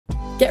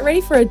Get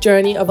ready for a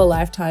journey of a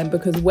lifetime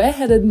because we're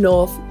headed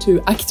north to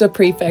Akita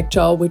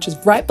Prefecture, which is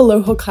right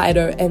below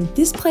Hokkaido, and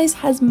this place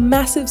has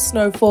massive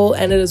snowfall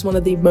and it is one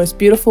of the most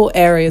beautiful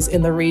areas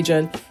in the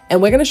region,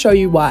 and we're going to show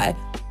you why.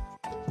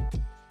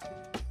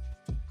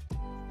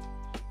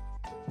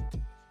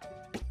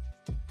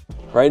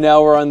 Right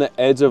now we're on the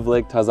edge of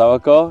Lake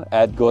Tazawako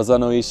at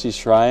Gozanoishi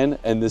Shrine,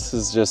 and this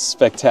is just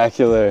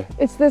spectacular.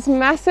 It's this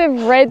massive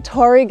red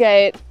torii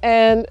gate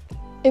and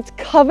it's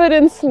covered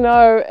in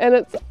snow and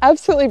it's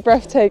absolutely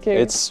breathtaking.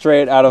 It's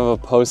straight out of a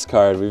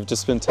postcard. We've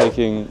just been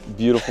taking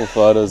beautiful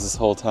photos this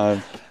whole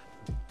time.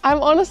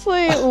 I'm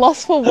honestly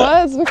lost for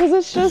words because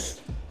it's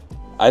just...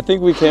 I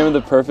think we came in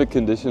the perfect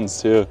conditions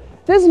too.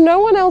 There's no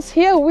one else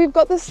here. We've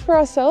got this for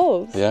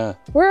ourselves. Yeah.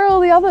 Where are all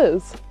the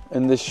others?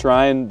 And the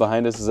shrine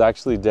behind us is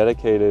actually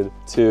dedicated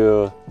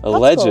to a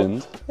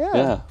legend. Cool.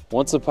 Yeah.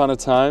 Once upon a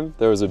time,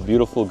 there was a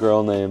beautiful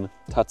girl named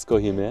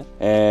Tatsuko Hime,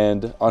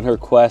 and on her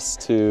quest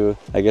to,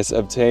 I guess,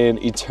 obtain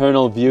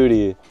eternal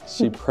beauty,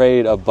 she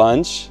prayed a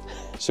bunch.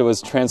 She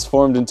was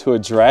transformed into a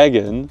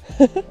dragon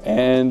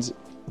and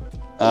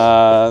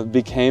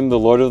became the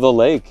Lord of the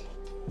Lake.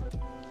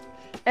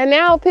 And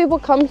now people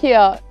come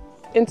here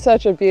in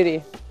search of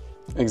beauty.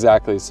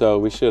 Exactly, so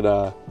we should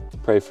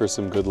pray for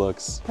some good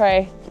looks.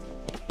 Pray.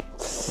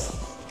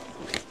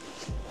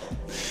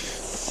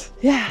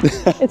 Yeah,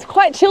 it's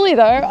quite chilly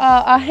though.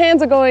 Our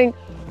hands are going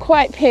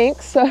quite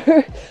pink,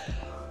 so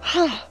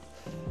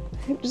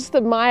just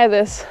admire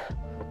this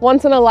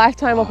once in a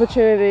lifetime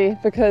opportunity,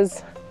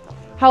 because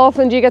how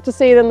often do you get to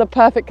see it in the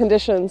perfect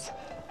conditions?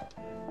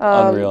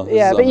 Unreal.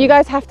 Yeah, but you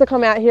guys have to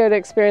come out here to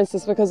experience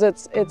this because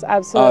it's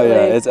absolutely... Oh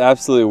yeah, it's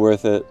absolutely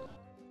worth it.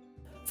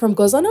 From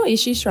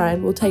Gozanoishi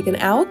Shrine, we'll take an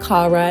hour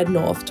car ride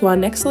north to our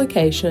next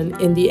location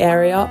in the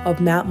area of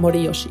Mount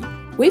Moriyoshi.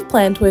 We've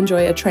planned to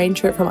enjoy a train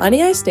trip from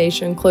Aniai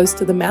Station close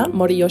to the Mount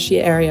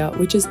Moriyoshi area,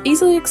 which is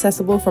easily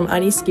accessible from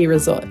Ani Ski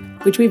Resort,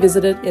 which we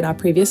visited in our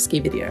previous ski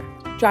video.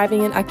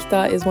 Driving in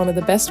Akita is one of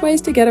the best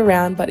ways to get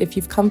around, but if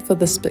you've come for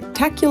the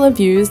spectacular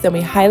views, then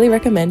we highly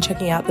recommend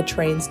checking out the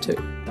trains too.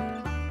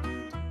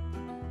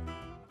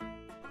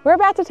 We're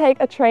about to take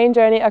a train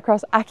journey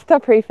across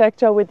Akita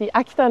Prefecture with the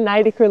Akita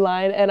Nairiku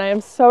line, and I am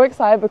so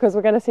excited because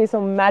we're going to see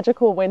some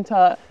magical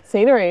winter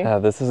scenery. Yeah,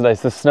 this is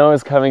nice. The snow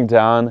is coming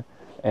down,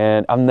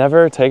 and I've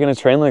never taken a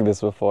train like this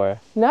before.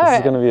 No. This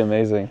is going to be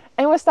amazing.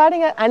 And we're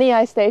starting at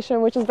Aniai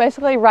Station, which is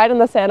basically right in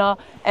the center.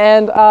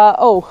 And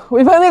oh,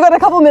 we've only got a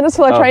couple minutes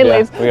till our train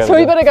leaves, so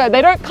we better go.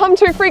 They don't come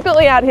too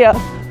frequently out here.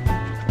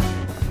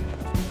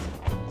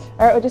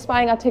 All right, we're just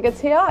buying our tickets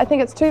here. I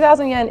think it's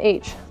 2,000 yen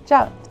each.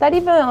 You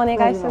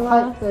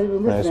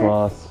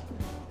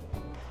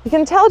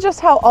can tell just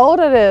how old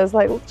it is.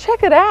 Like,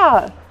 check it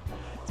out.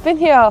 It's been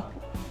here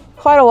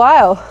quite a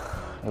while.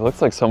 It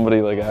looks like somebody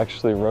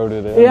actually wrote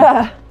it in.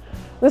 Yeah,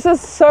 this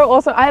is so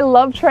awesome. I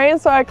love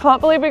trains, so I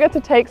can't believe we get to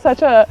take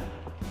such a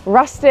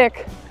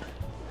rustic,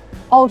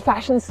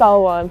 old-fashioned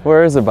style one.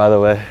 Where is it, by the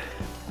way?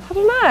 I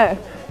don't know.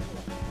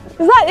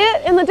 Is that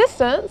it in the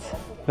distance?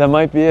 That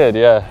might be it,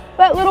 yeah.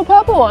 That little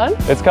purple one?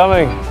 It's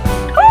coming.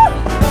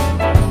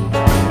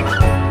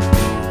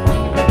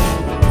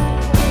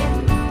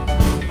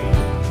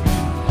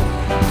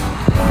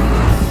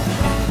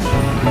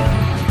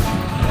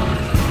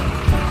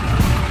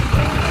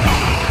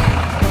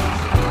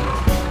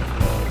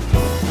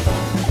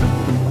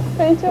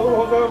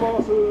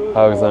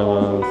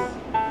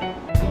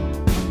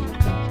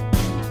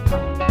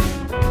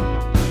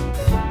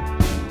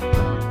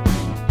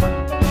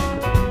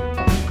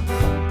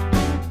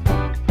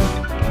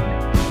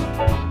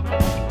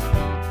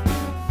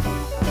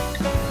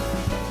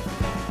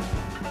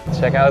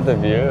 Check out the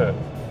view.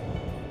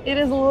 It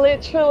is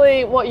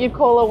literally what you'd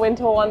call a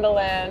winter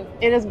wonderland.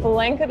 It is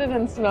blanketed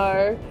in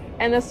snow,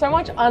 and there's so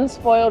much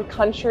unspoiled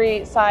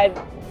countryside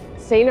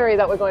scenery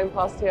that we're going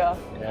past here.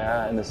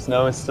 Yeah, and the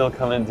snow is still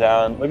coming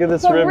down. Look at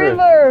this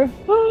river.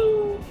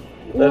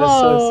 That is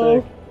so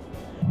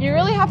sick. You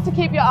really have to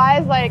keep your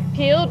eyes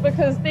peeled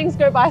because things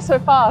go by so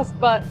fast,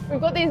 but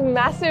we've got these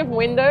massive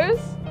windows,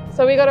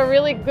 so we got a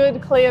really good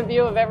clear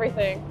view of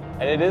everything.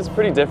 And it is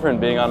pretty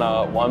different being on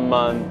a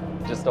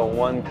just a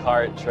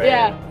one-cart train.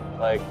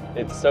 Yeah.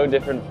 It's so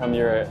different from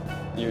your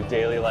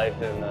daily life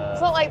in...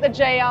 It's not like the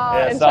JR in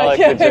Tokyo. It's not like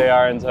the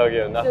JR in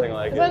Tokyo, nothing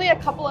like it. There's only a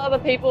couple of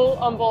other people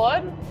on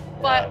board,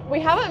 but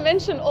we haven't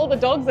mentioned all the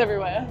dogs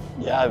everywhere.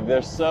 Yeah,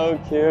 they're so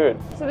cute.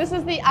 So this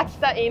is the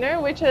Akita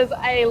Inu, which is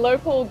a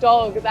local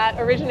dog that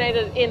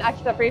originated in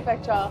Akita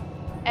Prefecture.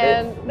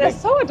 And they're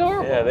so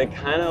adorable. Yeah, they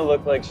kind of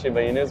look like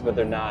Shiba Inus, but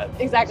they're not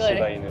exactly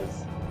Shiba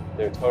Inus.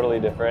 They're totally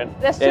different.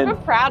 They're super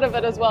proud of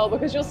it as well,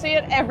 because you'll see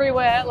it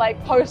everywhere,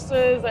 like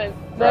posters and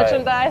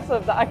merchandise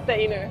of the Akita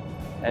Inu.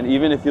 And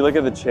even if you look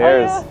at the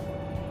chairs,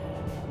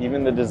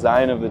 even the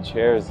design of the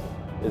chairs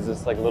is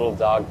this little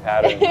dog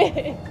pattern.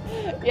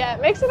 Yeah,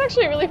 it makes it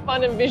actually really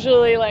fun and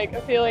visually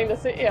appealing to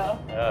sit here.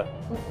 Yeah.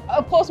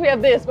 Of course we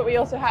have this, but we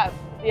also have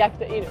the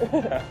Akita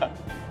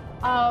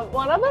Inu.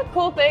 One other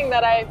cool thing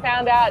that I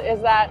found out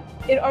is that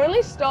it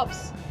only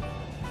stops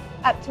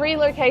at 3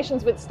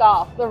 locations with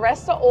staff. The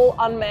rest are all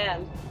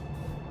unmanned.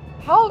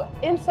 How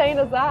insane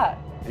is that?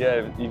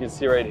 Yeah, you can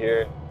see right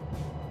here,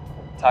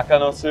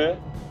 Takanosu,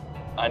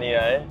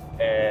 Aniai,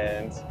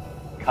 and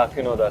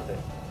Kakunodate.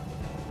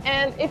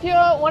 And if you're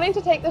wanting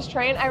to take this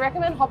train, I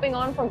recommend hopping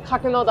on from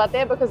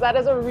Kakunodate because that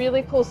is a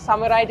really cool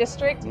samurai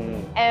district,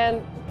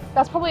 and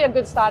that's probably a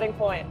good starting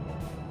point.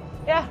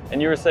 Yeah.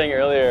 And you were saying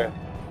earlier,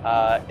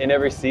 in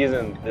every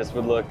season, this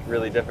would look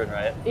really different,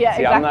 right? Yeah,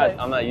 see, exactly.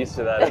 I'm not used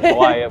to that. In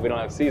Hawaii, we don't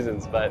have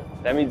seasons, but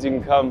that means you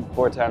can come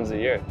 4 times a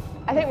year.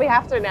 I think we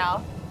have to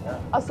now. Yeah.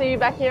 I'll see you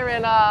back here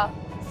in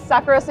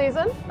Sakura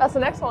season. That's the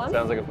next one.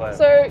 Sounds like a plan.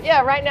 So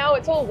yeah, right now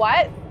it's all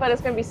white, but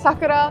it's going to be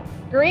Sakura,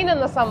 green in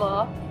the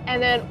summer,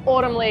 and then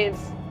autumn leaves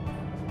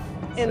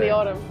in the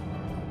autumn.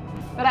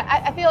 But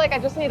I feel like I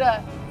just need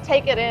to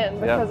take it in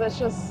because it's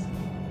just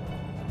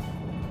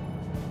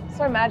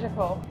so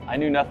magical. I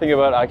knew nothing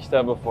about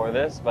Akita before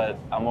this, but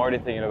I'm already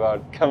thinking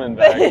about coming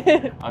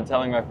back. I'm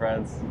telling my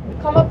friends.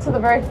 Come up to the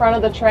very front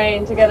of the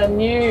train to get a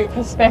new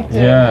perspective.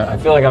 Yeah, I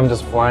feel like I'm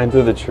just flying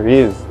through the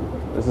trees.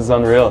 This is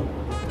unreal.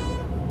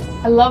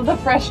 I love the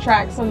fresh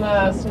tracks in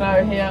the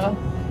snow here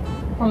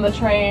from the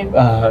train.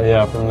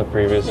 Yeah, from the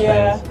previous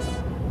trains.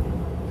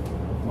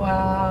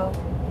 Wow.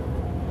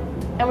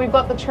 And we've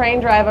got the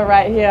train driver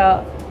right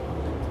here.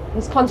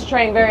 He's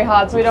concentrating very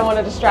hard, so we don't want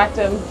to distract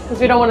him because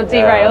we don't want to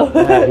derail.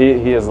 Yeah,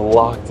 he is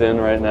locked in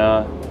right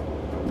now.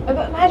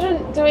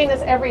 Imagine doing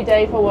this every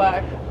day for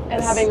work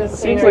and having this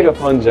scenery. Seems like a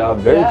fun job,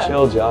 very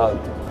chill job.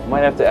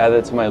 Might have to add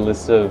that to my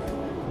list of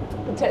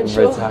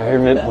potential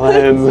retirement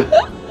plans.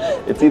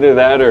 It's either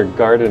that or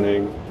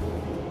gardening.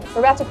 We're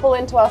about to pull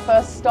into our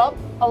first stop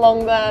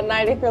along the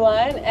Nairiku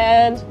line,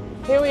 and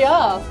here we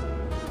are.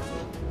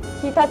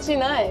 Hitachi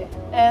Nai,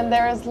 and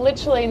there is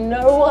literally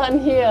no one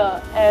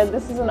here, and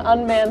this is an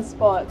unmanned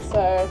spot,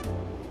 so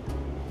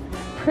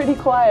pretty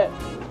quiet.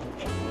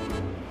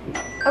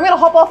 I'm gonna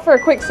hop off for a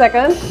quick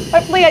second.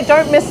 Hopefully I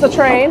don't miss the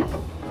train.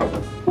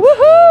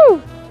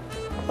 Woohoo!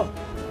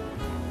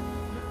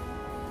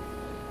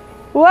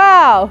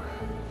 Wow!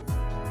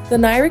 The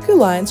Nairiku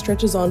line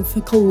stretches on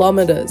for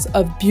kilometers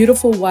of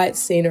beautiful white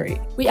scenery.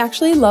 We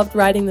actually loved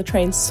riding the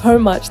train so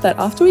much that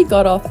after we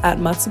got off at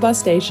Matsuba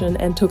Station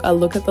and took a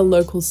look at the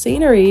local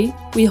scenery,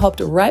 we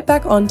hopped right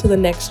back onto the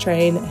next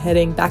train,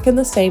 heading back in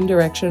the same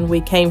direction we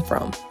came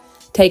from,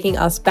 taking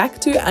us back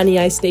to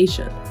Aniai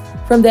Station.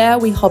 From there,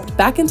 we hopped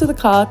back into the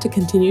car to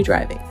continue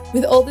driving.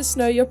 With all this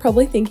snow, you're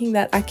probably thinking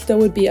that Akita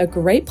would be a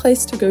great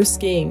place to go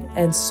skiing,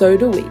 and so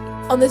do we.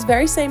 On this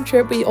very same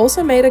trip, we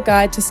also made a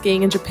guide to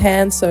skiing in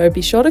Japan, so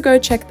be sure to go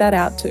check that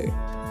out too.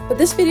 But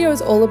this video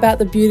is all about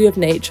the beauty of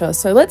nature,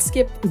 so let's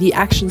skip the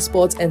action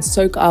sports and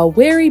soak our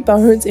weary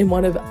bones in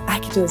one of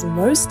Akita's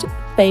most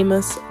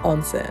famous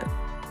onsen.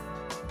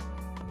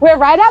 We're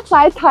right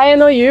outside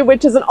Taenoyu,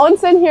 which is an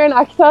onsen here in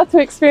Akita, to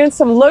experience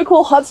some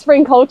local hot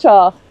spring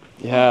culture.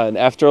 Yeah, and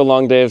after a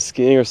long day of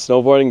skiing or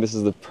snowboarding, this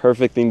is the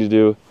perfect thing to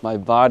do. My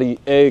body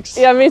aches.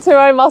 Yeah, me too.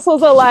 My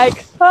muscles are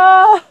like,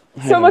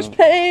 so much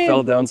pain.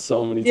 Fell down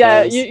so many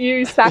Yeah, times.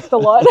 you sacked a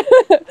lot.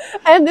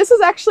 And this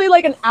is actually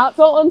like an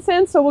outdoor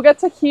onsen, so we'll get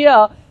to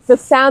hear the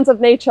sounds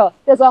of nature.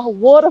 There's a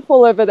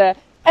waterfall over there.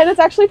 And it's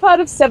actually part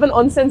of 7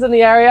 onsens in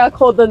the area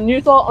called the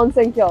Nuto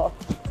Onsenkyo.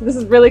 So this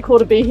is really cool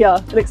to be here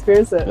and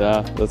experience it.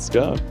 Yeah, let's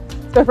go.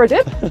 Let's go for a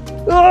dip.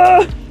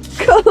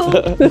 Cool.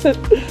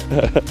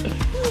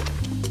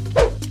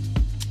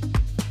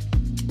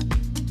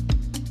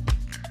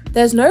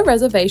 There's no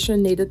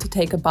reservation needed to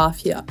take a bath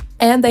here,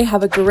 and they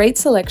have a great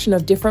selection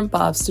of different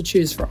baths to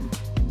choose from.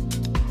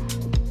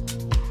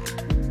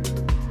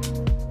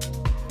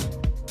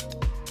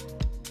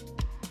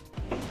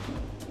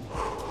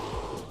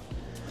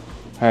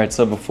 All right,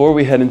 so before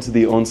we head into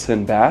the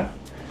onsen bath,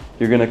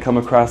 you're gonna come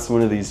across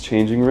one of these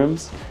changing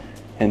rooms,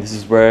 and this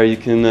is where you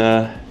can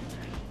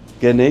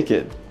get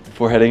naked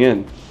before heading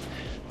in.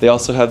 They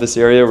also have this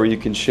area where you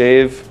can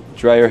shave,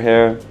 dry your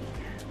hair.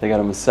 They got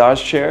a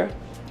massage chair,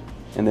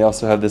 and they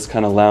also have this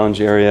kind of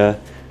lounge area.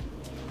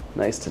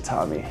 Nice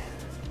tatami.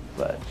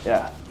 But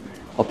yeah,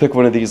 I'll pick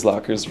one of these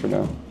lockers for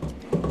now.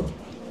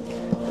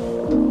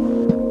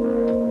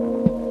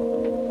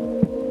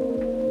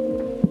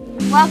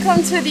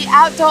 Welcome to the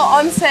outdoor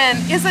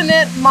onsen. Isn't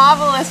it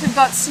marvelous? We've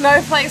got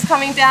snowflakes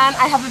coming down.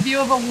 I have a view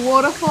of a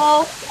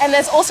waterfall, and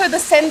there's also the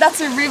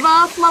Sendatsu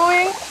River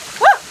flowing.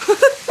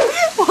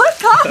 What,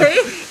 Kai?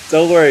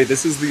 Don't worry,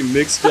 this is the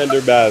mixed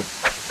gender bath.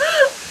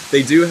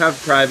 They do have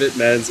private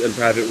men's and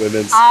private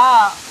women's,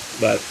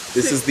 but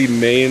this is the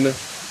main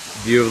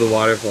view of the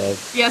waterfall.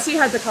 Yeah, so you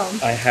had to come.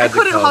 I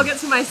couldn't hug it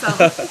to myself.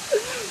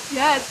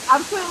 Yeah, it's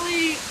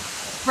absolutely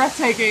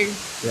breathtaking.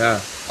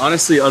 Yeah,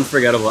 honestly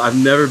unforgettable. I've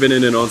never been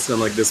in an onsen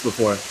like this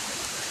before.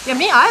 Yeah,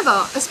 me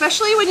either.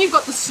 Especially when you've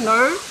got the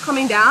snow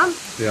coming down.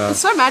 Yeah. It's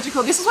so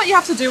magical. This is what you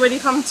have to do when you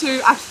come to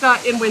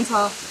Akita in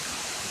winter.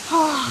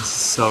 This is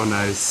so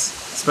nice.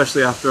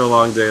 Especially after a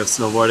long day of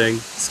snowboarding,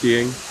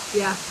 skiing.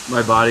 Yeah.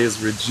 My body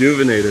is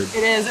rejuvenated.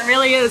 It is, it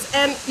really is.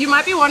 And you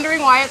might be wondering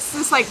why it's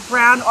this like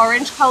brown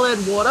orange colored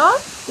water.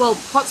 Well,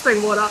 hot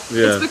spring water.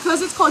 Yeah. It's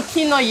because it's called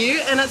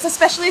Kinoyu, and it's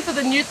especially for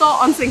the Nuto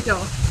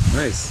Onsenkyo.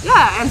 Nice.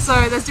 Yeah, and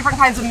so there's different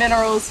kinds of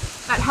minerals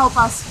that help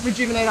us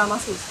rejuvenate our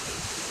muscles.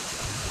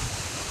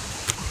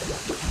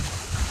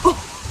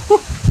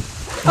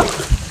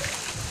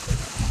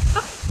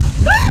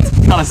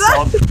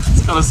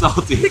 It's kind of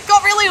salty. It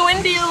got really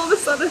windy all of a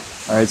sudden.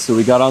 All right, so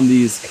we got on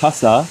these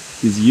kasa,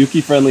 these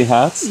Yuki-friendly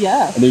hats.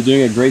 Yeah. And they're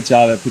doing a great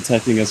job at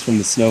protecting us from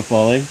the snow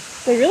falling.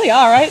 They really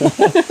are, right?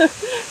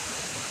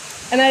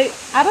 And I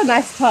add a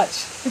nice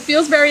touch. It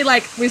feels very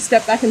like we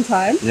stepped back in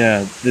time.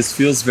 Yeah, this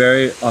feels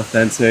very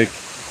authentic.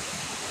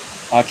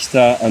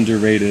 Akita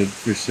underrated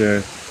for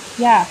sure.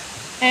 Yeah,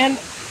 and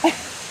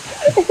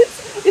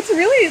it's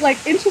really like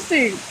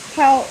interesting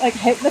how like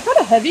they're kind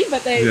of heavy,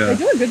 but they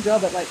do a good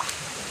job at like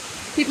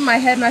keeping my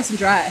head nice and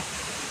dry.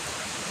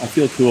 I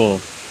feel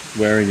cool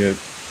wearing it.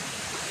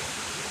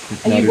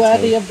 Are you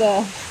worthy of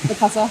the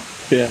kasa?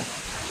 Yeah.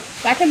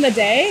 Back in the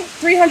day,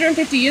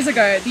 350 years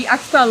ago, the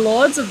Akita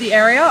lords of the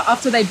area,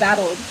 after they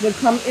battled, would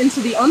come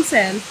into the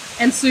onsen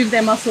and soothe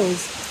their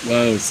muscles.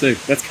 Whoa, sick.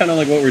 That's kind of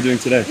like what we're doing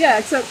today. Yeah,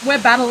 except we're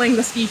battling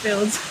the ski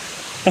fields.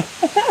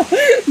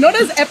 Not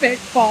as epic,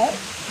 but...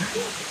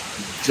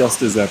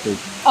 Just as epic.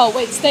 Oh,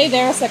 wait, stay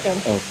there a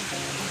second. Oh.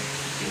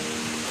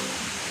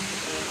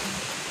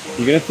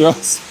 You gonna throw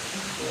us?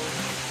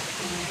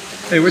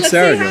 Hey, where'd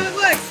Sarah go? Let's see how it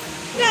works.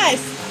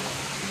 Nice.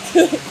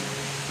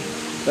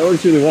 That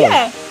works really well.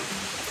 Yeah.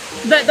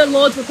 The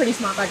lords were pretty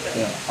smart back then.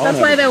 Yeah, that's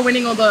why they were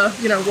winning all the,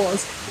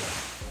 wars.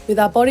 With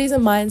our bodies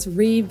and minds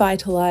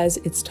revitalized,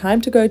 it's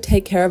time to go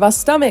take care of our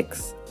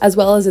stomachs. As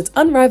well as its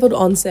unrivaled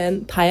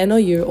onsen,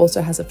 Taenoyu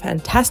also has a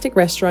fantastic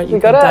restaurant you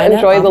can dine at. We gotta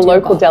enjoy the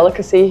local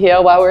delicacy here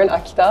while we're in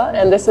Akita,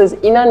 and this is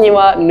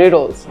inaniwa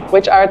noodles,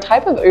 which are a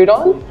type of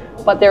udon,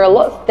 but they're a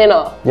lot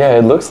thinner. Yeah,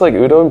 it looks like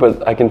udon,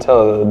 but I can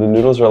tell the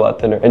noodles are a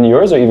lot thinner. And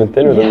yours are even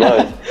thinner than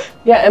mine.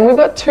 Yeah, and we've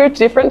got two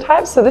different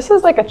types. So this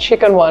is like a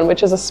chicken one,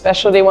 which is a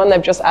specialty one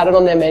they've just added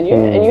on their menu.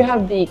 And you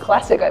have the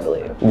classic, I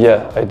believe.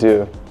 Yeah, I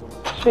do.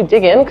 Should we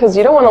dig in? Because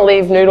you don't want to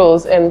leave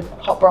noodles in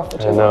hot broth for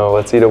too long. I know,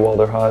 let's eat it while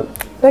they're hot.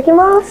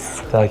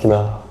 Itadakimasu.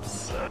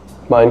 Itadakimasu.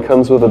 Mine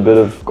comes with a bit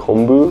of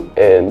kombu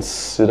and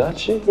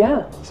sudachi.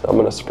 Yeah. So I'm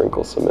gonna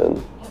sprinkle some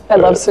in. I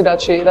love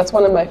sudachi. That's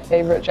one of my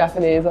favorite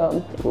Japanese. A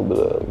little bit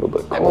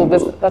of kombu.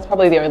 Well, that's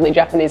probably the only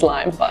Japanese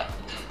lime, but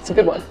it's a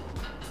good one.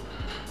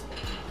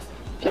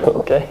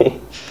 Okay.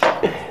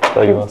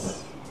 Itadakimasu.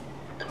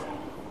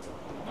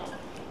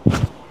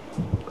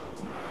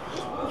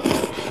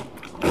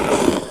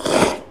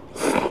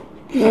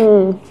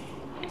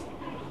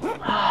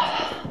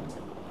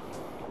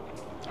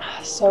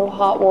 So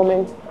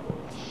heartwarming.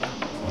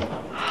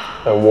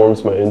 That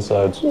warms my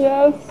insides.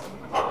 Yes.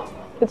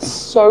 It's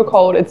so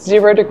cold. It's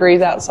 0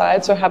 degrees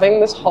outside, so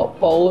having this hot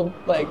bowl of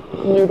like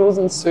noodles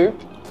and soup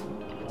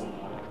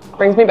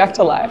brings me back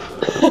to life.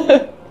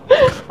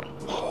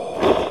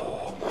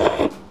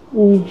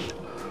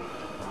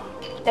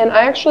 And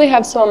I actually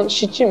have some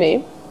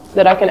shichimi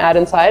that I can add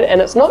inside, and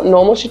it's not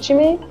normal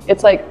shichimi,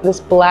 it's like this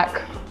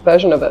black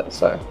version of it,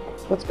 so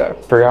let's go.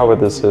 Forgot what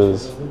this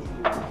is.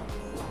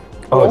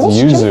 Oh, it's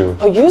yuzu.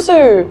 Oh,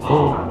 yuzu.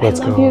 Let's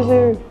I love go.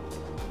 yuzu.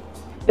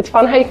 It's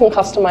fun how you can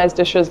customize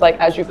dishes like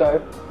as you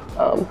go.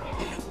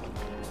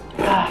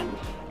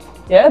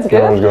 Yeah, it's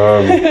good.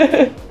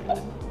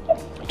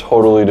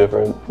 Totally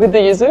different. With the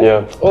yuzu?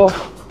 Yeah. Oh.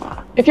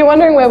 If you're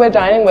wondering where we're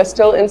dining, we're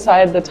still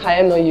inside the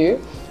Taenoyu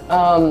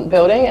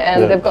building,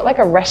 and they've got like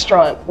a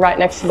restaurant right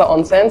next to the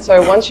onsen.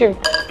 So once you've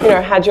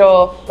had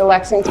your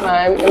relaxing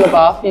time in the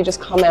bath, you just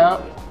come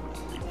out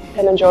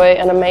and enjoy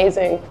an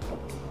amazing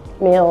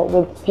meal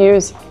with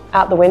views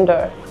out the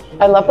window.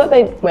 I love that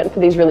they went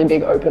for these really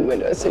big open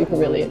windows so you can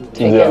really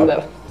take in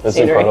the that's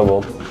scenery.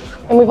 incredible.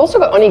 And we've also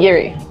got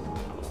onigiri.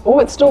 Oh,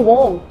 it's still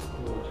warm.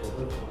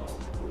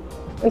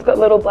 It's got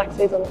little black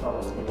seeds on it.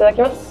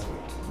 Itadakimasu.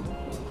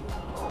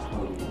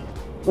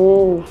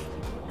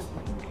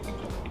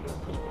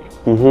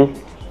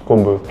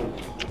 Kombu.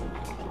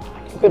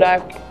 Good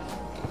eye.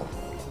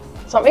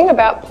 Something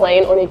about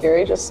plain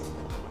onigiri just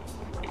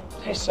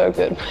tastes so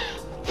good.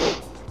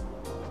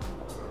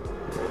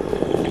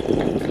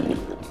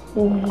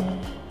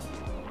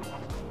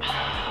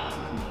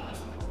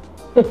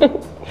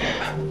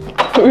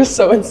 We're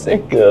so in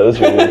sync. Yeah, that's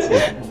really in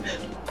sync.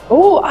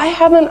 Oh, I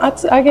have an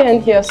atsuage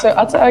in here. So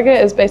atsuage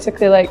is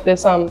basically like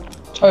this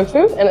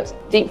tofu, and it's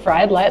deep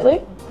fried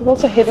lightly. There's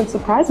also hidden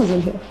surprises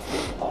in here.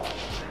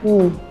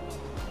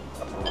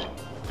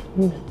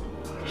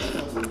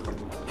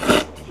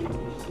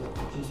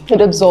 It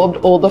absorbed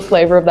all the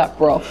flavor of that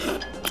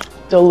broth.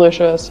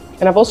 Delicious.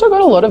 And I've also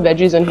got a lot of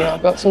veggies in here.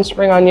 I've got some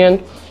spring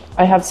onion.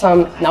 I have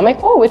some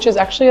nameko, which is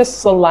actually a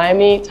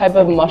slimy type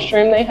of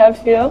mushroom they have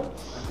here.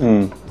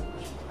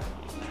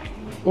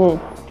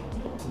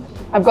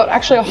 I've got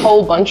actually a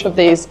whole bunch of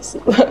these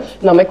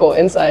nameko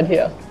inside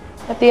here.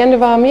 At the end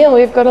of our meal,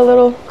 we've got a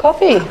little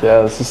coffee.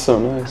 Yeah, this is so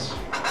nice.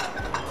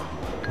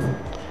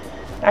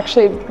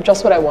 Actually,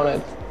 just what I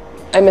wanted.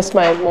 I missed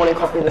my morning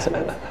coffee this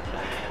morning.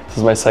 This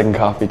is my second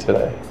coffee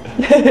today.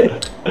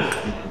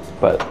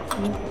 But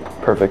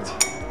perfect.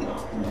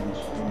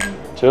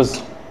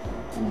 Cheers.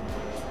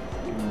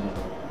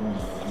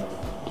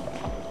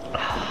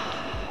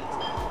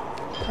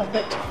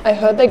 I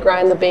heard they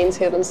grind the beans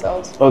here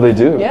themselves. Oh, they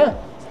do? Yeah.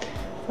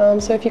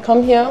 So if you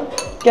come here,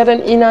 get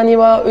an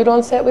inaniwa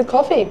udon set with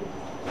coffee.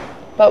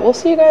 But we'll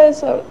see you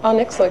guys at our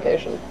next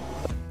location.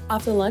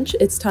 After lunch,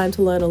 it's time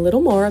to learn a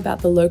little more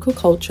about the local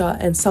culture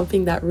and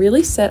something that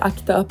really set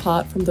Akita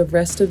apart from the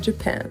rest of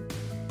Japan.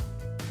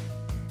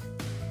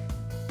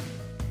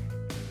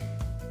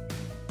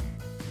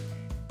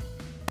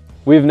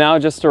 We've now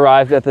just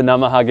arrived at the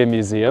Namahage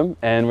Museum,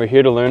 and we're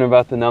here to learn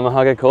about the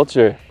Namahage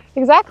culture.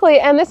 Exactly,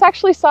 and this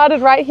actually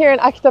started right here in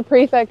Akita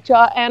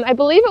Prefecture, and I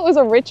believe it was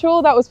a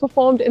ritual that was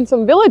performed in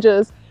some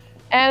villages,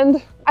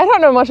 and I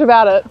don't know much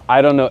about it.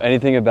 I don't know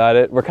anything about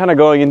it. We're kind of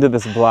going into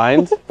this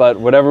blind, but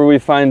whatever we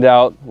find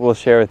out, we'll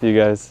share with you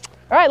guys.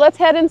 All right, let's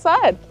head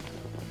inside.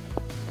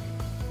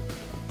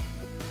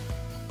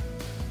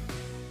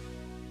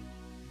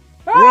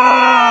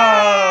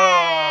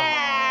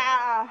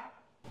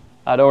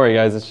 Don't worry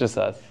guys, it's just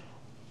us.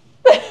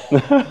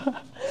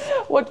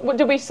 What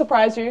did we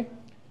surprise you?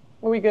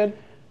 Were we good?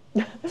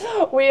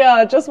 We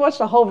just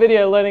watched a whole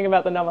video learning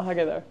about the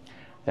Namahage though.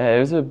 Yeah, it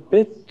was a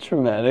bit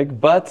traumatic,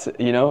 but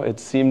you know, it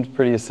seemed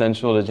pretty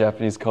essential to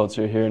Japanese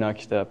culture here in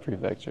Akita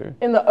Prefecture.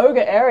 In the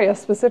Oga area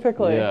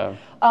specifically. Yeah.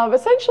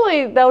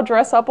 Essentially, they'll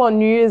dress up on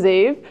New Year's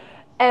Eve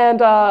and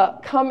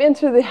come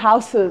into the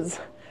houses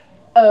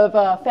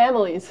of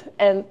families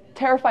and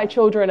terrify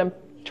children and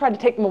try to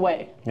take them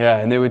away. Yeah,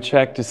 and they would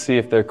check to see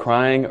if they're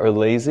crying or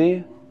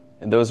lazy,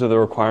 and those are the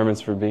requirements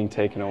for being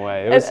taken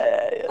away. It was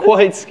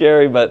quite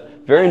scary, but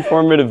very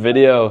informative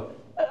video.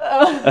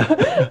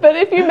 But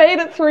if you made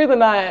it through the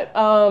night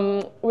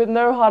with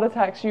no heart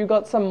attacks, you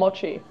got some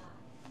mochi.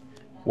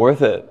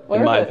 Worth it,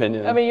 in my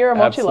opinion. I mean, you're a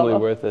mochi Absolutely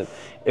lover. worth it.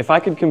 If I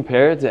could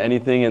compare it to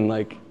anything in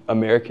like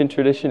American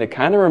tradition, it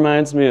kind of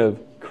reminds me of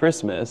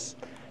Christmas.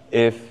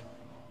 If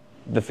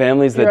the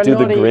families that do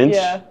the Grinch.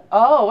 Yeah.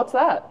 Oh, what's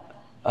that?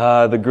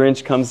 The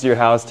Grinch comes to your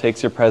house,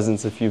 takes your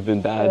presents if you've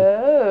been bad.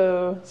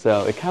 Oh.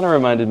 So it kind of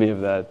reminded me of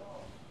that.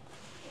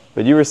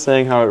 But you were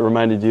saying how it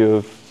reminded you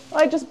of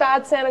Like just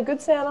bad Santa,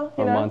 good Santa.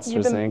 You know?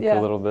 Monsters Inc. Yeah.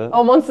 a little bit.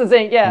 Oh, Monsters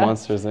Inc. Yeah.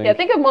 Monsters Inc. Yeah,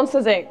 think of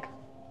Monsters Inc.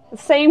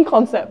 Same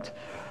concept.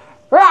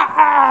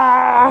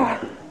 Rah!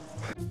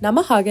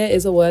 Namahage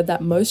is a word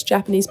that most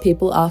Japanese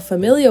people are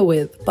familiar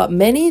with, but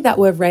many that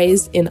were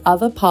raised in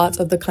other parts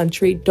of the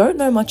country don't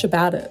know much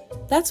about it.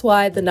 That's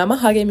why the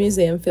Namahage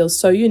Museum feels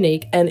so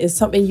unique and is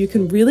something you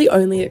can really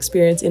only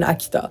experience in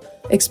Akita.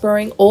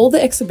 Exploring all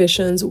the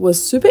exhibitions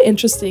was super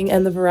interesting,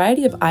 and the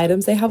variety of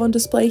items they have on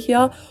display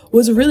here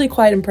was really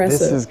quite impressive.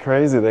 This is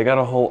crazy. They got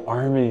a whole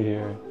army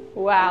here.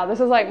 Wow, this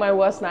is like my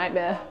worst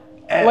nightmare.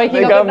 And Waking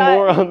they up got at night.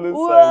 more on this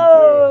Whoa,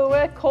 side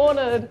we're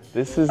cornered. too.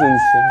 This is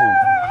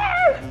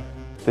insane.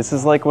 This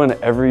is like when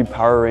every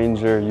Power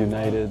Ranger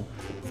united.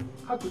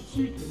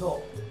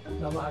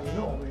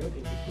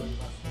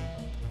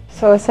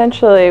 So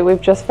essentially,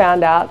 we've just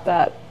found out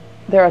that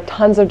there are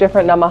tons of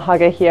different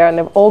Namahage here, and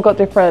they've all got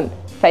different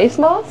face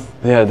masks.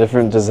 Yeah,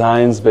 different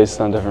designs based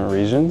on different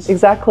regions.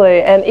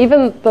 Exactly, and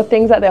even the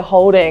things that they're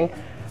holding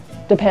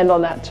depend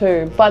on that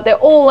too. But they're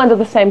all under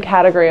the same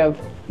category of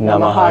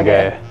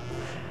Namahage.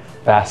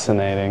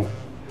 Fascinating.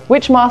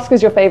 Which mask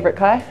is your favorite,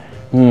 Kai?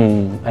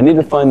 I need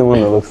to find the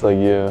one that looks like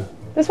you.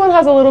 This one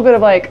has a little bit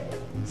of like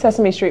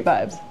Sesame Street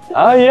vibes.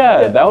 Oh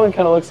yeah, that one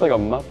kind of looks like a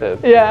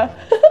Muppet. Yeah.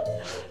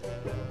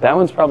 That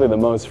one's probably the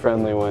most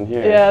friendly one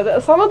here. Yeah,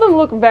 some of them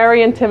look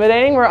very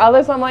intimidating, where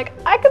others I'm like,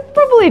 I could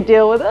probably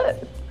deal with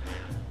it.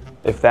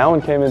 If that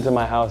one came into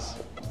my house,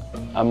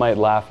 I might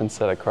laugh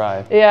instead of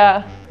cry.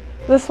 Yeah.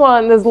 This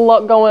one, there's a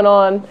lot going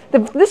on.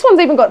 This one's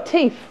even got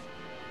teeth.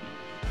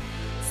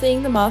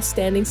 Seeing the masks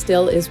standing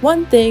still is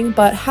one thing,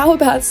 but how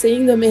about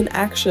seeing them in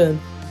action?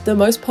 The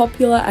most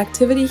popular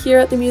activity here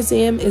at the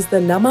museum is the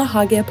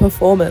Namahage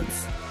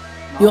performance.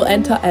 You'll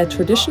enter a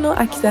traditional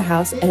Akita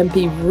house and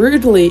be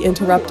rudely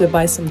interrupted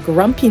by some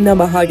grumpy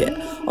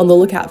Namahage on the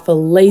lookout for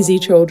lazy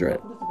children.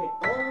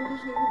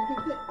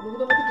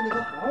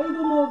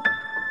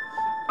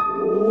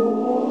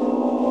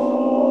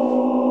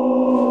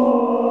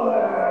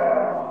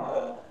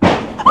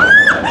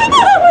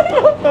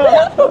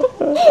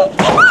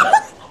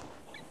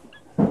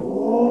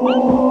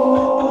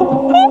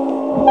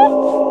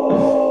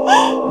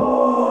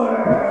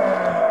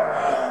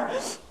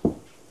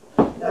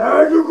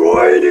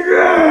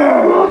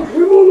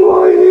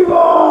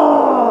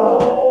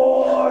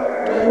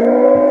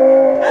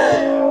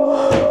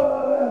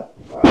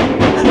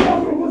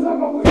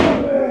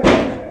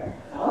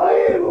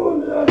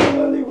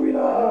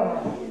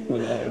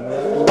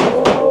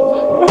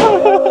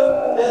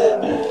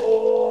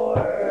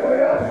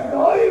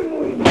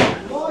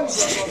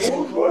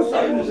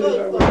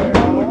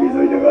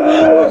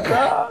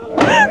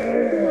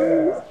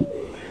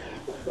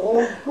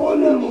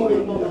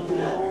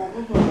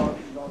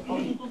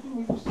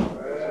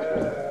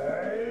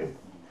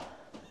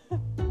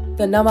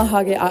 The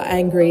Namahage are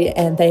angry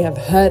and they have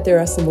heard there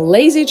are some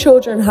lazy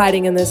children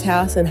hiding in this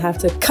house and have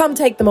to come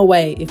take them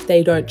away if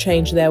they don't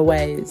change their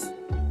ways.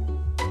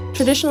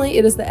 Traditionally,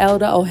 it is the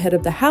elder or head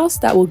of the house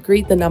that will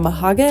greet the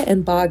Namahage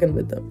and bargain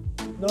with them.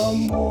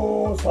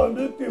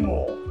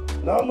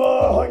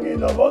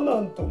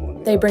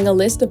 They bring a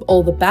list of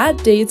all the bad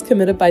deeds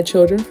committed by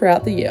children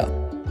throughout the year.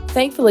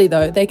 Thankfully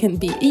though, they can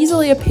be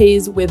easily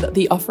appeased with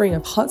the offering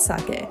of hot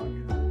sake.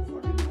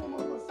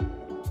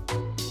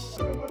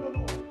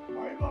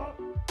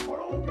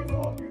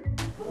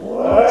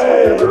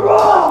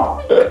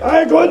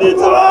 Hi,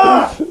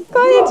 konnichiwa!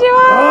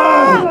 Konnichiwa!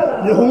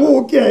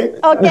 Nihongo okay?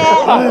 Okay.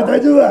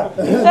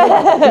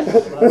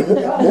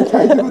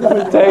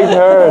 Take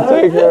her,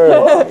 take her.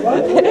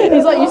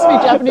 He's like, you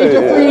speak Japanese,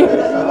 you're free.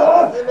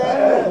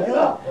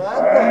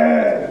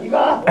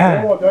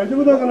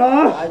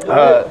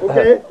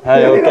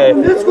 Hi, okay.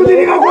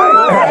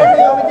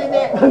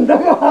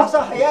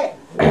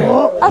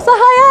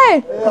 Asahayai!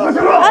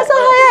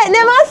 Asahayai!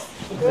 Nemasu!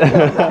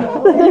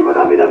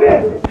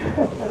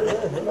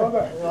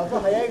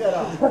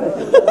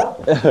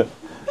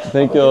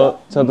 勉強、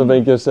ちゃんと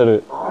勉強して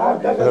る。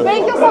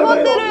勉強サボっ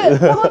てる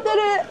サボって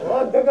る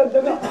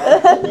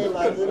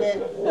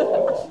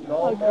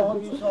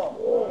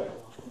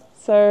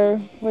So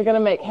we're going to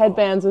make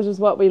headbands, which is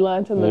what we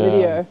learnt in the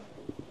video.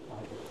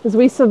 Because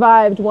we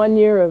survived 1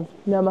 year of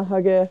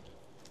Namahage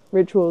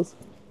rituals.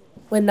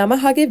 When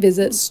Namahage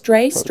visits,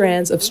 stray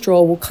strands of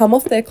straw will come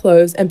off their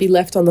clothes and be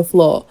left on the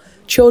floor.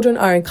 Children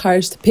are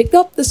encouraged to pick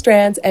up the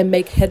strands and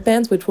make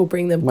headbands, which will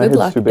bring them good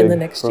luck in the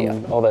next year.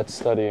 All that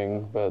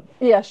studying, but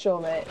Yeah, sure,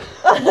 mate.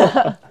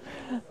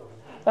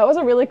 That was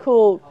a really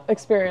cool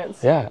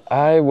experience. yeah,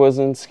 I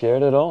wasn't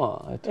scared at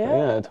all. I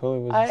Yeah. totally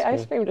wasn't I scared.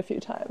 screamed a few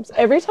times.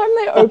 Every time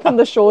they opened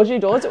the shoji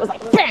doors, it was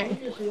like bang!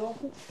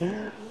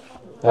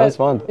 That was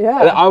fun. Yeah.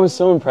 And I was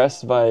so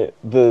impressed by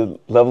the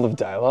level of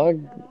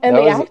dialogue. And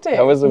that the was, acting.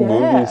 That was a Yeah.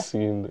 movie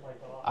scene.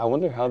 I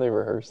wonder how they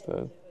rehearsed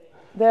that.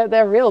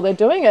 They're real. They're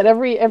doing it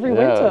every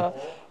winter.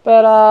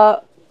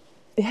 But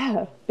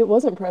yeah, it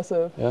was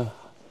impressive. Yeah,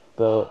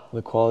 the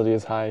quality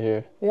is high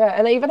here. Yeah,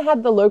 and they even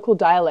had the local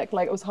dialect.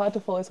 Like, it was hard to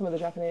follow some of the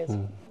Japanese.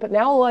 But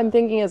now all I'm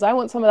thinking is I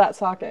want some of that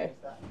sake.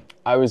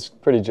 I was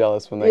pretty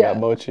jealous when they Yeah.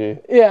 got mochi.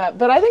 Yeah,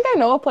 but I think I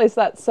know a place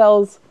that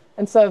sells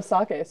and serves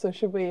sake. So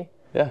should we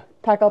Yeah,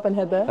 pack up and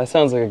head there? that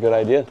sounds like a good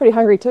idea. Pretty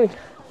hungry too.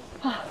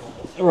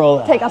 Roll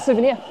out. Take our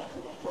souvenir.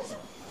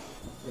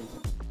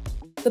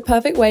 The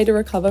perfect way to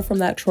recover from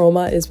that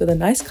trauma is with a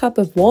nice cup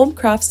of warm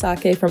craft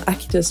sake from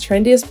Akita's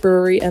trendiest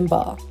brewery and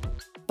bar.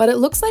 But it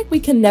looks like we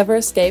can never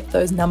escape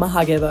those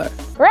namahage though.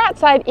 We're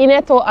outside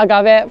Ineto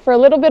Agave for a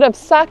little bit of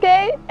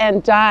sake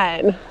and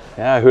dine.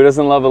 Yeah, who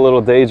doesn't love a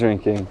little day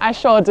drinking? I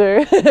sure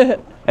do.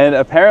 And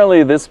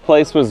apparently this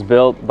place was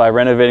built by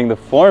renovating the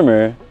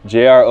former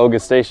JR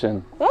Oga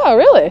station. Oh,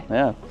 really?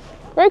 Yeah,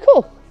 Very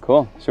cool.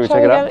 cool. Should we Shall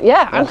check we it go- out?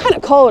 Yeah, I'm kind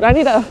of cold. I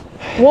need to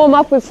warm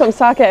up with some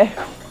sake.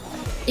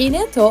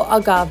 Ineto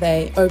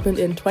Agave opened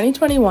in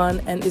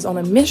 2021 and is on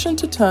a mission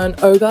to turn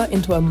Oga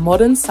into a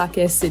modern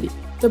sake city.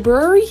 The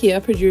brewery here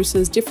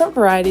produces different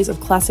varieties of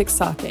classic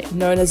sake,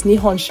 known as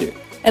Nihonshu,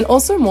 and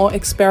also more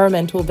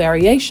experimental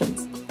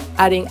variations,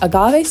 adding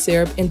agave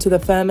syrup into the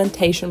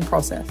fermentation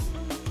process.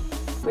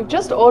 We've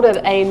just ordered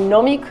a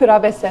nomi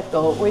kurabe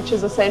setto, which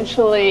is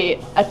essentially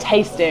a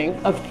tasting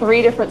of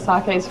 3 different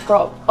sakes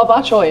of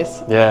our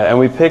choice. Yeah, and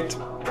we picked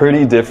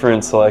pretty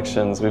different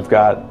selections. We've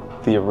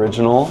got the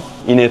original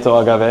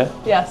Ineto Agave,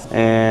 Yes.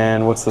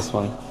 and what's this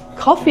one?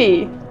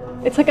 Coffee.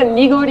 It's like a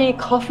nigori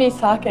coffee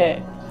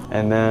sake.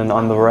 And then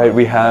on the right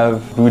we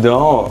have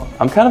Budon.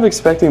 I'm kind of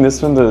expecting this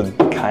one to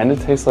kind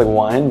of taste like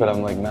wine, but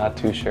I'm like not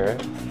too sure.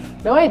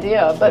 No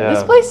idea, but this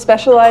Yeah. place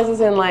specializes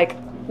in like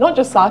not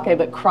just sake,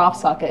 but craft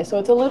sake. So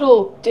it's a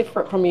little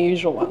different from your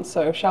usual one.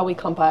 So shall we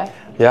kanpai?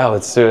 Yeah,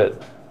 let's do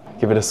it.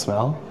 Give it a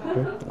smell.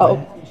 Oh,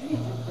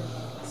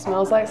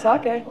 smells like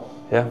sake.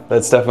 Yeah,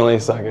 that's definitely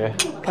sake.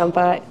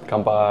 Kanpai.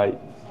 Kanpai.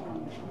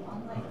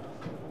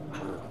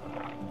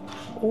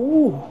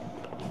 Ooh,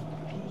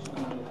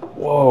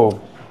 Whoa,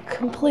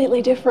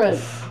 completely different.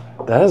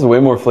 that has way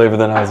more flavor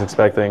than I was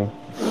expecting.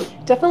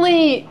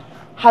 Definitely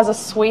has a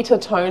sweeter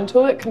tone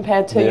to it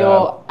compared to Yeah.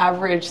 your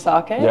average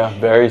sake. Yeah,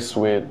 very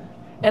sweet.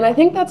 And I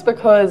think that's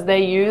because they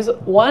use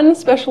one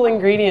special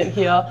ingredient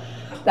here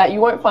that you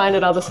won't find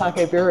at other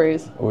sake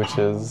breweries. Which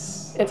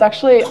is, It's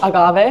actually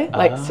agave,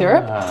 like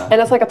syrup, Ah.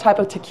 and it's like a type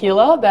of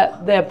tequila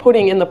that they're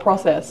putting in the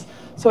process.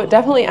 So it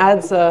definitely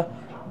adds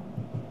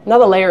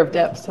another layer of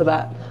depth to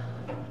that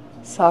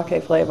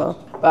sake flavor.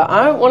 But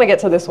I want to get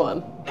to this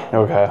one.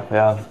 okay,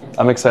 yeah.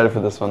 I'm excited for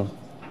this one.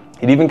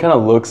 It even kind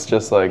of looks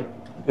just like,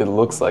 it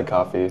looks like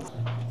coffee.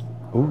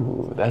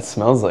 Ooh, that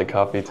smells like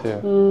coffee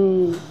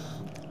too.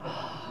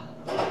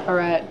 All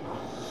right,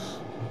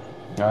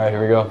 All right,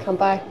 here we go.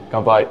 kanpai.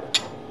 Kanpai.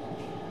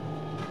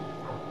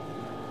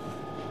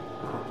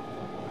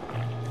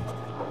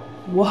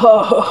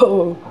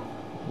 Whoa.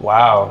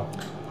 Wow.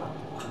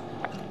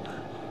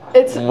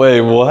 It's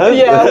Wait, what?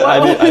 Yeah,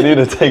 I need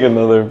to take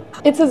another.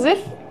 It's as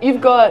if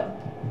you've got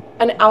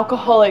an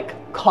alcoholic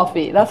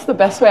coffee. That's the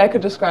best way I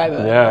could describe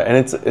it. Yeah, and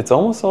it's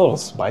almost a little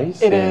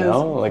spicy, It is. you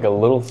know? Like a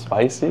little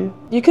spicy.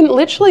 You can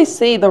literally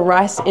see the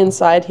rice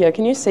inside here.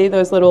 Can you see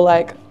those little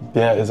like,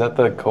 Yeah, is that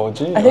the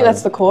koji? I think or-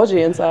 that's the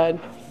koji inside.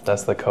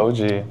 That's the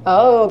koji.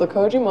 Oh, the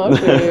koji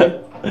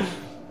mochi.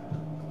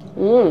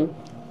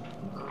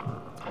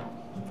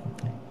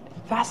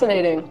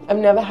 Fascinating. I've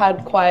never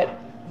had quite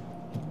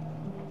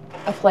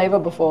a flavor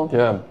before.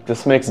 Yeah,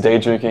 this makes day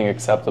drinking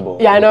acceptable.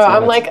 Yeah, I know.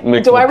 I'm like,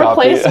 do I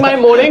replace my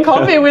morning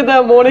coffee with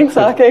a morning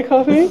sake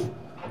coffee?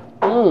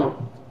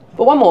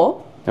 But one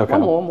more. Okay.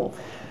 One more.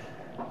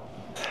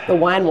 The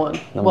wine one.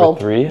 Number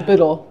 3.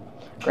 Bitter.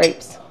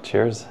 Grapes.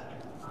 Cheers.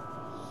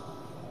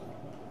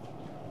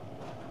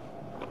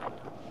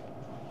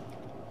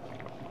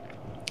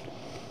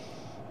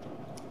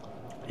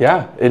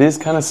 Yeah, it is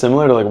kind of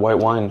similar to like white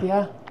wine.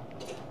 Yeah.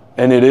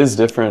 And it is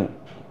different,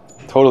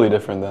 totally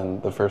different than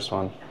the first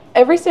one.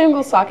 Every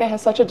single sake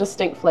has such a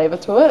distinct flavor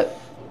to it.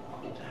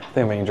 I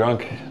think I'm getting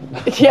drunk.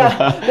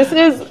 Yeah, this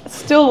is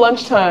still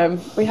lunchtime.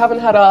 We haven't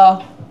had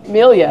our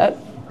meal yet.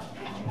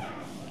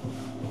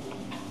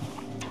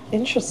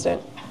 Interesting.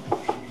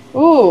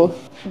 Ooh,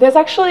 there's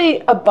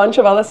actually a bunch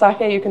of other sake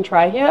you can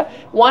try here.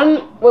 One,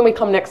 when we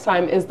come next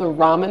time, is the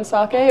ramen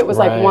sake. It was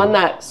like one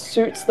that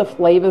suits the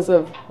flavors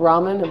of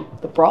ramen and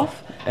the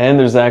broth. And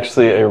there's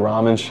actually a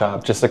ramen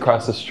shop just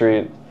across the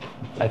street.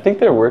 I think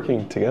they're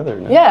working together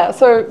now. Yeah,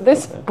 so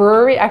this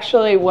brewery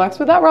actually works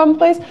with that ramen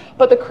place,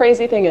 but the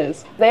crazy thing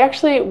is, they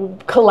actually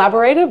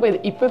collaborated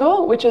with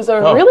Ippudo, which is a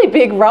really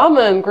big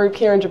ramen group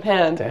here in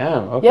Japan.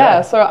 Damn, okay.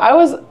 Yeah, so I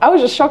was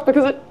just shocked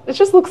because it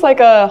just looks like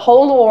a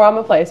hole-in-the-wall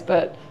ramen place,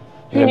 but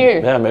who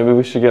knew? Yeah, maybe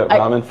we should get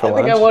ramen for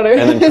lunch. I want to.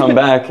 And then come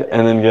back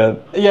and then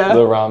get Yeah.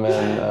 the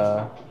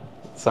ramen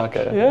sake.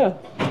 Yeah.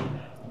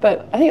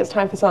 But I think it's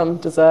time for some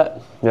dessert.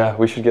 Yeah,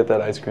 we should get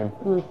that ice cream.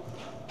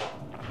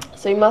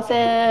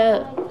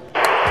 Sumimasen.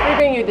 We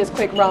bring you this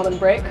quick ramen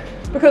break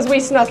because we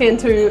snuck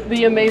into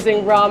the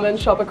amazing ramen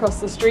shop across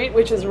the street,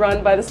 which is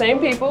run by the same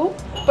people,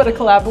 but a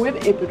collab with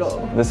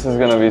Ippudo. This is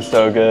gonna be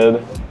so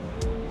good.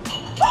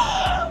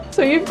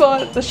 So you've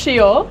got the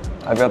shio,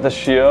 I've got the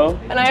shio.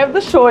 and I have the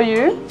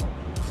shoyu,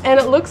 and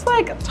it looks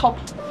like top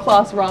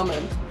class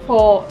ramen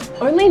for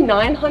only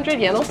 900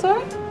 yen or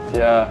so.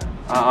 Yeah,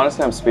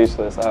 honestly, I'm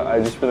speechless. I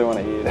just really want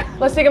to eat.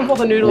 Let's dig in for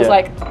the noodles, Yeah.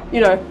 like,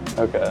 you know,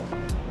 Okay.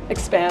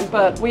 expand,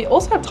 but we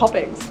also have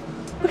toppings.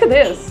 Look at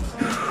this.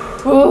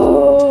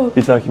 Ooh.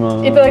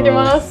 Itadakimasu.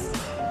 Itadakimasu.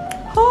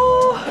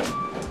 Oh.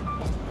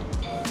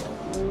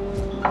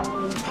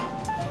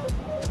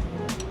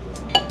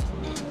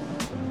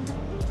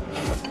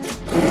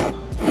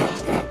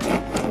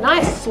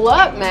 Nice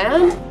slurp,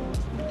 man.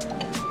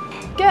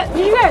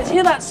 Did you guys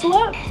hear that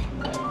slurp?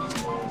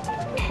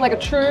 Like a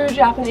true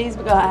Japanese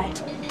guy.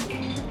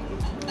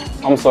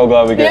 I'm so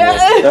glad we get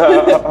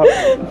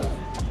this.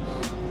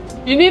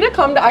 You need to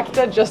come to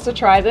Akita just to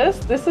try this.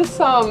 This is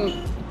some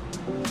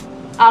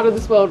out of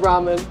this world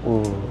ramen.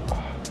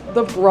 Ooh.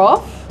 The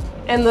broth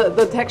and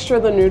the texture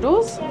of the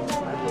noodles.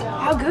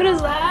 How good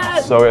is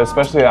that? So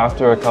especially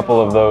after a couple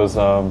of those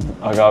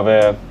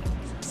agave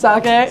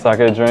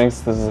Sake.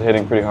 drinks, this is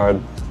hitting pretty hard.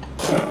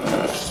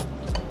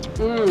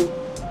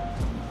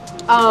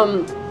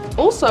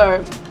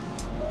 Also,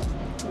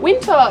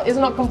 winter is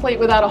not complete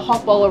without a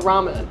hot bowl of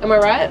ramen. Am I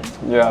right?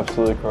 You're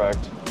absolutely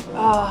correct.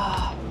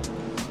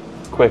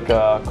 Quick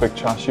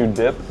chashu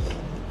dip.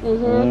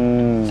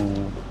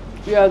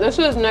 Yeah, this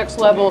is next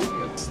level.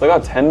 Look how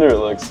tender it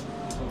looks.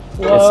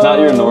 Whoa. It's not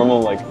your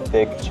normal like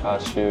thick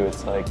chashu.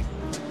 It's like,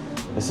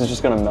 this is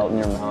just gonna melt in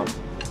your mouth.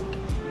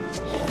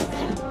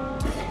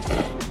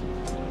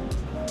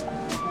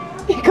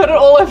 You got it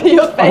all over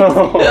your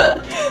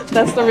face.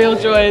 That's the real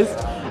joys.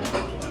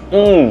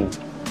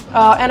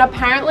 And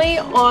apparently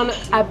on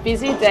a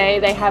busy day,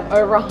 they have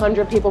over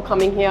 100 people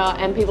coming here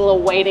and people are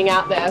waiting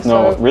out there.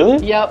 No,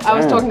 really? Yep, I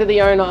was talking to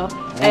the owner.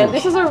 And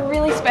this is a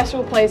really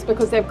special place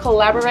because they've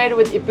collaborated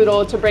with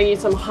Ippudo to bring you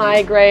some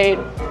high-grade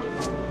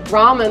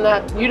ramen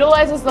that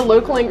utilizes the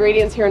local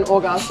ingredients here in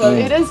Oga. So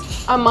it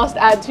is a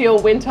must-add to your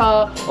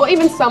winter or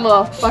even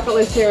summer bucket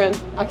list here in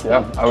Akita.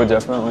 Yeah, I would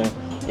definitely.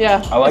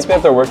 Yeah. I like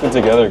that they're working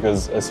together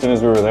because as soon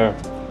as we were there,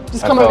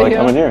 Just I come felt over like here.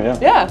 coming here, yeah.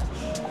 Yeah.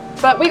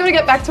 But we got to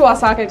get back to our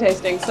sake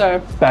tasting, so.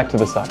 Back to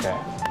the sake.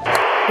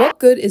 What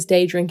good is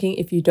day drinking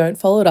if you don't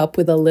follow it up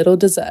with a little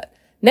dessert?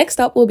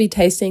 Next up, we'll be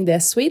tasting their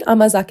sweet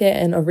amazake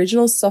and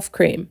original soft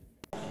cream.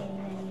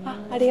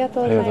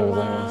 Arigatou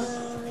gozaimasu.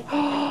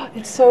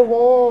 It's so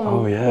warm.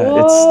 Oh yeah,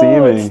 Whoa, it's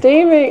steaming. It's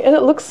steaming, and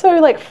it looks so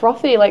like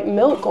frothy, like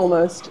milk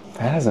almost.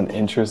 That has an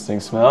interesting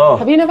smell.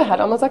 Have you never had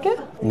amazake?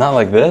 Not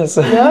like this.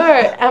 No,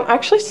 I'm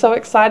actually so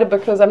excited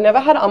because I've never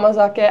had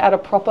amazake at a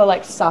proper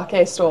like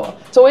sake store.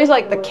 It's always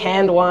like the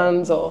canned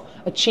ones or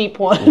a cheap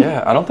one.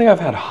 Yeah, I don't think I've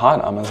had hot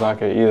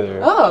amazake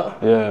either. Oh.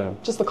 Yeah.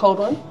 Just the cold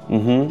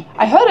one?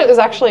 I heard it was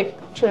actually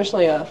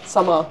traditionally a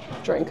summer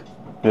drink.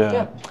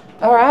 Yeah.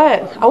 All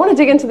right, I want to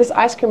dig into this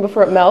ice cream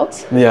before it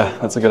melts. Yeah,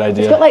 that's a good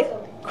idea. It's got like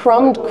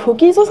crumbed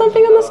cookies or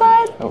something on the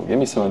side. Oh, give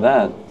me some of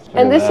that.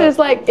 And this is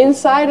like,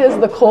 inside is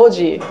the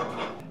koji.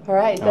 All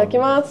right,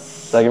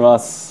 itadakimasu.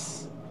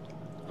 Itadakimasu.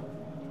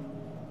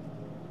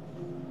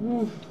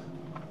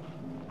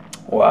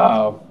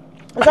 Wow.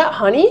 Is that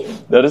honey?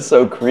 That is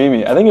so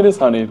creamy. I think it is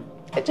honey.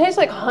 It tastes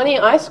like honey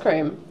ice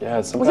cream. Yeah,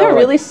 it's some Was kind there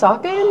of really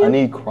like sake in it?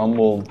 honey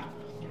crumbled.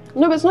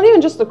 No, but it's not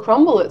even just the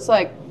crumble. It's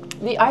like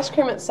The ice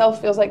cream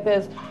itself feels like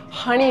there's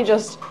honey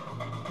just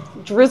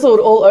drizzled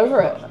all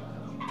over it.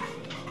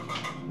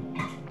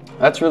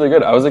 That's really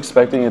good. I was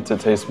expecting it to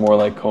taste more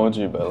like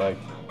koji, but like...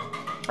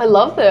 I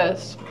love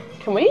this.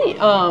 Can we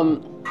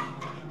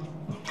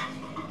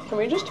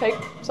just take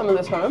some of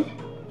this home?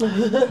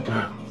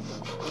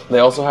 They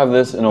also have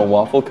this in a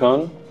waffle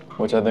cone,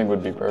 which I think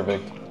would be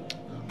perfect.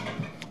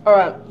 All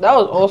right, that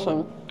was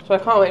awesome. So I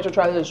can't wait to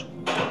try this.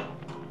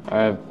 All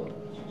right.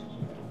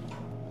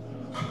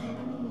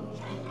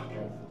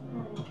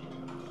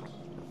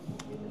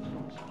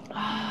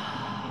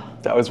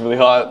 That was really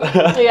hot.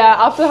 Yeah,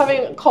 after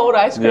having cold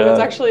ice cream, Yeah. it's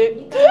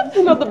actually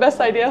not the best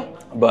idea.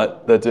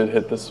 But that did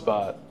hit the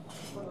spot.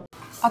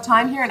 Our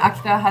time here in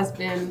Akita has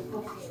been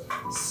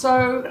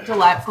so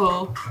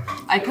delightful.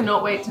 I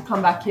cannot wait to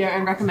come back here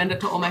and recommend it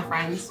to all my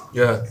friends.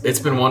 Yeah,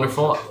 it's been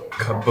wonderful.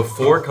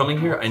 Before coming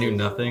here, I knew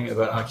nothing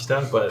about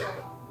Akita, but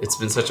it's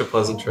been such a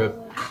pleasant trip.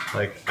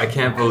 Like, I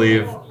can't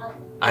believe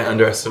I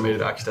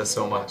underestimated Akita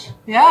so much.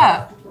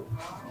 Yeah.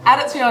 Add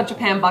it to your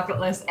Japan bucket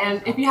list,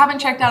 and if you haven't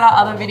checked out our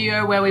other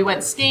video where we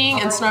went skiing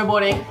and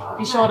snowboarding,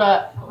 be sure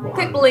to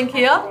click the link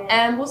here,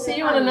 and we'll see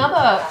you in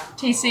another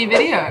TC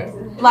video.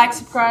 Like,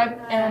 subscribe,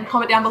 and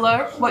comment down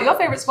below what your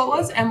favorite spot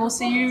was, and we'll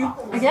see you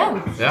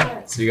again.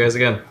 Yeah, see you guys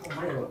again.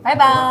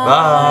 Bye-bye.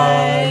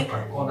 Bye.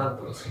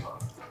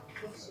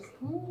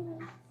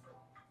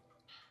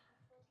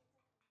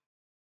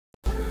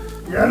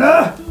 いや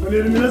な、こ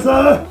れ皆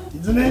さん、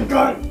1年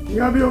間気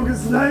が病気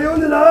しないよう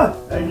にな。は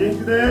い、元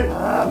気で。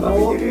ああ、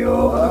負けてる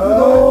よ。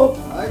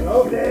はい、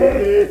元気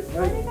で。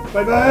はい、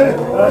バイバイ。はい、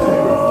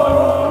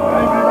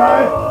バイバ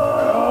イ。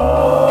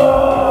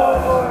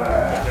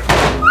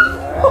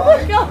Oh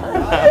my god,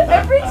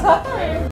 every time.